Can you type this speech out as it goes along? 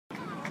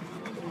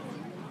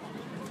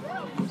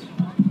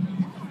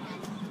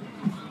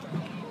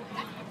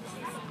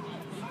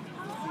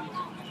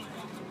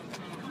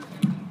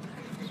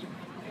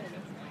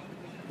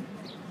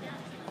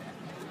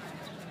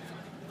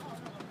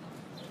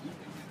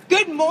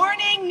Good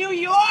morning, New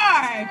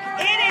York.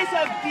 It is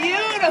a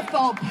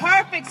beautiful,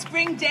 perfect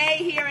spring day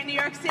here in New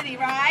York City,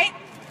 right?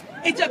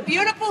 It's a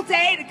beautiful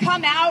day to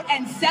come out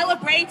and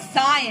celebrate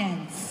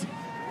science.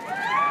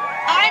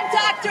 I'm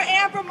Dr.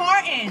 Amber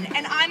Martin,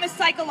 and I'm a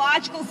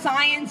psychological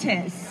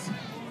scientist.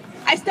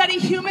 I study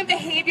human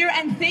behavior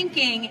and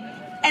thinking,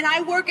 and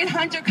I work at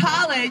Hunter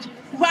College,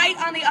 right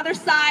on the other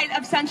side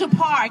of Central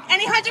Park.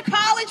 Any Hunter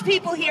College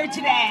people here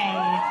today?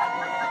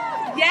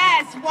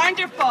 Yes,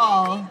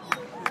 wonderful.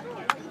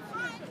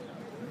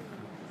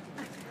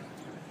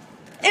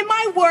 In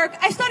my work,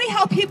 I study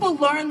how people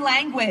learn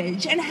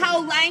language and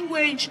how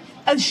language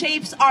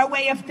shapes our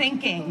way of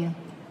thinking.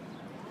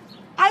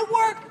 I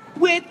work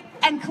with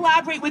and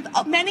collaborate with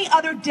many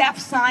other deaf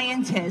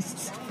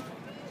scientists,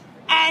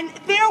 and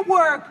their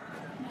work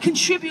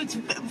contributes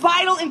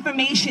vital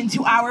information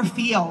to our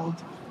field.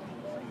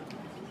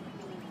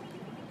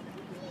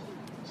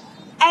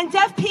 And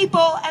deaf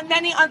people and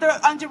many other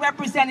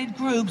underrepresented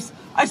groups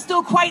are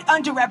still quite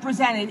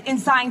underrepresented in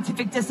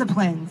scientific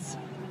disciplines.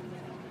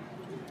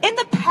 In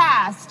the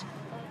past,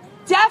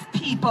 deaf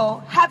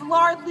people have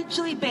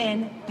largely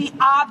been the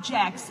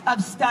objects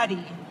of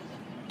study.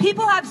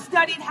 People have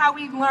studied how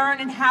we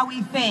learn and how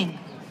we think.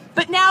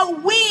 But now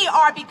we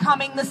are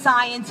becoming the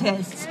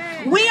scientists.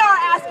 We are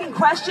asking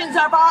questions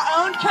of our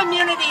own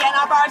community and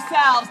of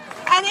ourselves.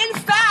 And in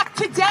fact,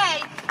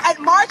 today, at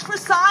March for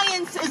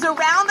Science is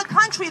around the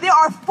country, there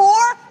are 4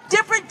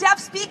 different deaf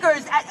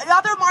speakers at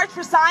other March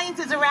for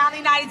Sciences around the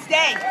United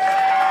States.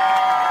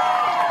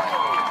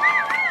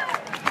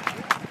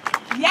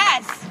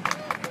 Yes,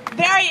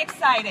 very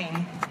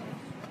exciting.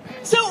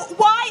 So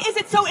why is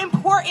it so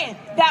important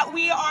that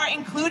we are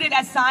included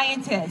as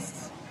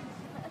scientists?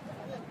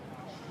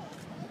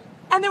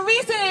 And the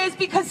reason is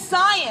because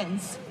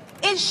science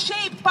is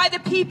shaped by the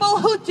people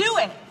who do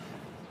it.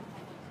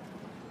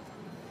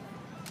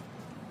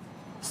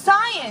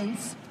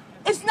 Science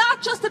is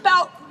not just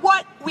about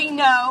what we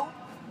know.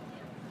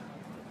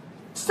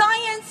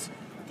 Science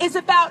is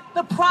about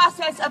the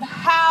process of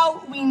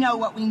how we know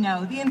what we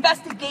know, the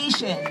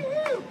investigation.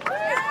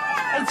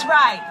 It's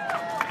right.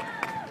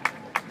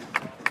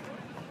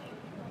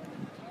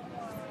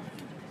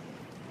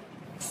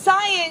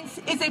 Science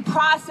is a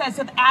process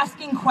of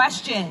asking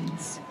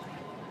questions,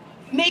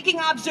 making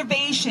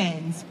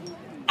observations,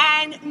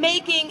 and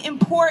making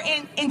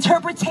important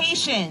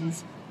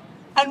interpretations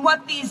and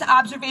what these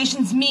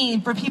observations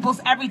mean for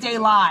people's everyday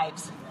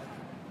lives.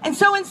 And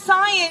so in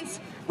science,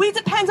 we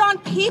depend on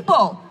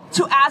people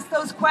to ask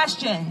those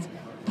questions,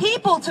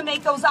 people to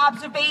make those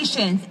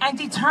observations and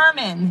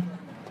determine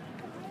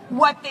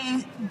what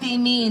they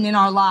mean in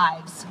our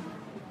lives.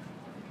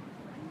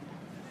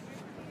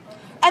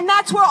 And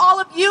that's where all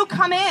of you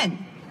come in.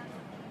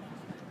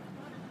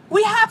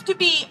 We have to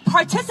be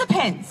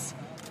participants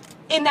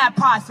in that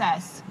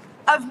process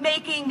of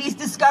making these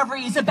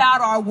discoveries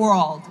about our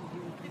world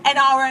and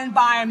our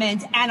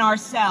environment and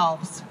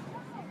ourselves.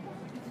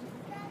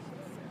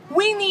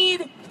 We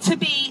need to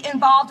be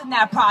involved in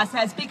that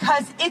process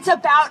because it's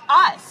about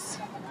us.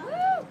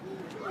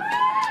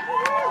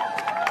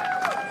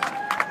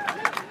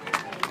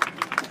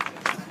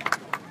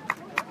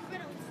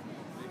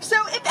 So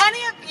if any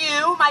of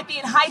you might be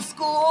in high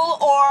school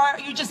or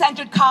you just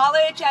entered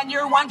college and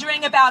you're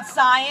wondering about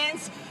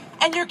science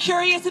and you're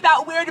curious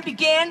about where to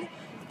begin,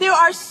 there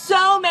are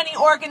so many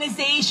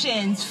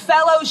organizations,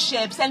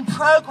 fellowships, and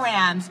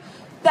programs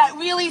that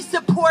really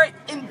support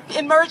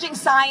emerging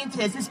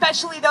scientists,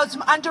 especially those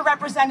from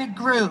underrepresented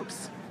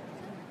groups.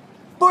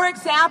 For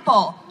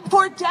example,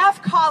 for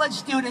deaf college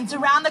students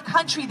around the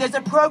country, there's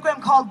a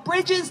program called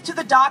Bridges to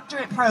the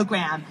Doctorate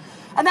Program,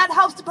 and that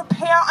helps to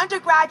prepare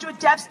undergraduate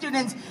deaf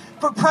students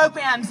for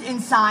programs in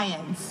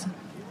science.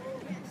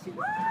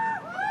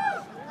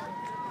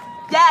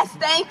 Yes,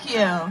 thank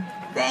you.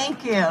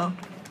 Thank you.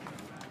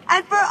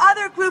 And for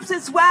other groups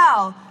as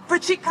well, for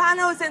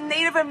Chicanos and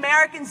Native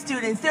American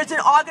students, there's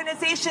an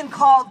organization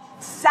called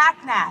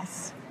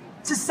SACNAS,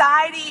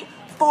 Society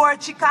for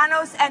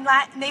Chicanos and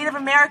Native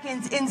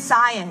Americans in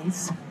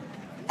Science.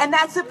 And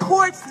that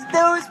supports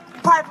those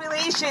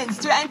populations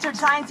to enter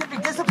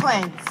scientific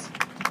disciplines.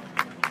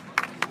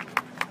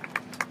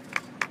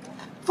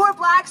 For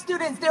Black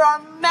students, there are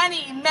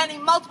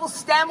multiple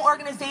STEM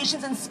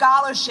organizations and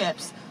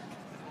scholarships,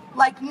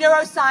 like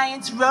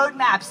Neuroscience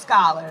Roadmap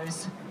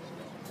Scholars.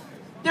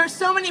 There are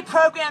so many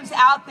programs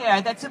out there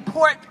that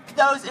support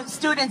those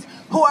students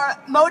who are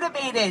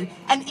motivated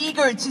and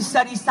eager to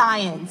study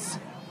science.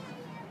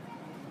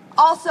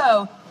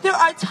 Also, there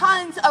are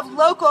tons of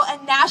local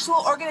and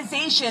national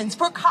organizations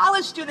for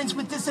college students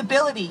with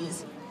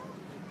disabilities.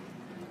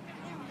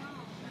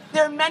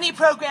 There are many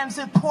programs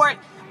that support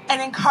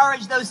and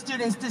encourage those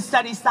students to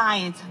study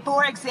science.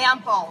 For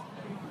example,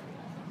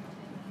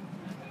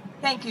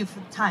 thank you for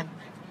the time.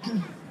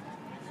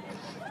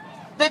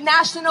 The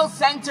National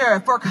Center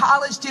for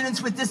College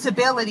Students with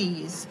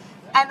Disabilities,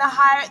 and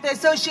the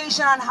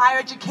Association on Higher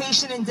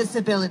Education and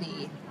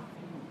Disability.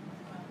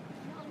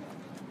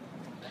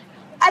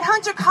 At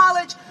Hunter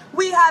College,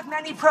 we have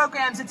many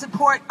programs that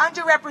support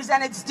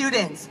underrepresented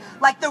students,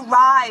 like the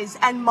RISE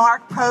and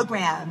MARK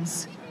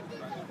programs.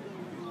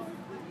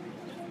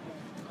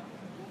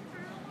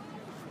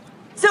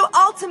 So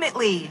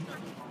ultimately,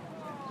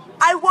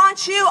 I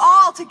want you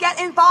all to get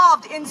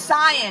involved in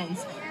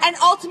science. And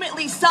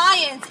ultimately,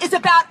 science is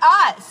about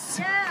us.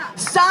 Yeah.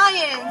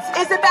 Science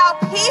is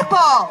about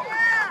people.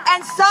 Yeah.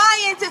 And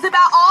science is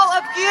about all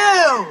of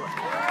you.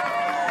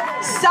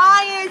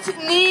 Science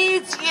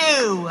needs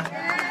you.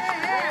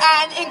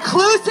 And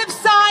inclusive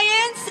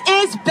science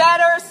is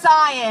better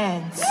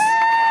science.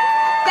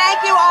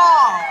 Thank you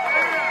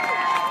all.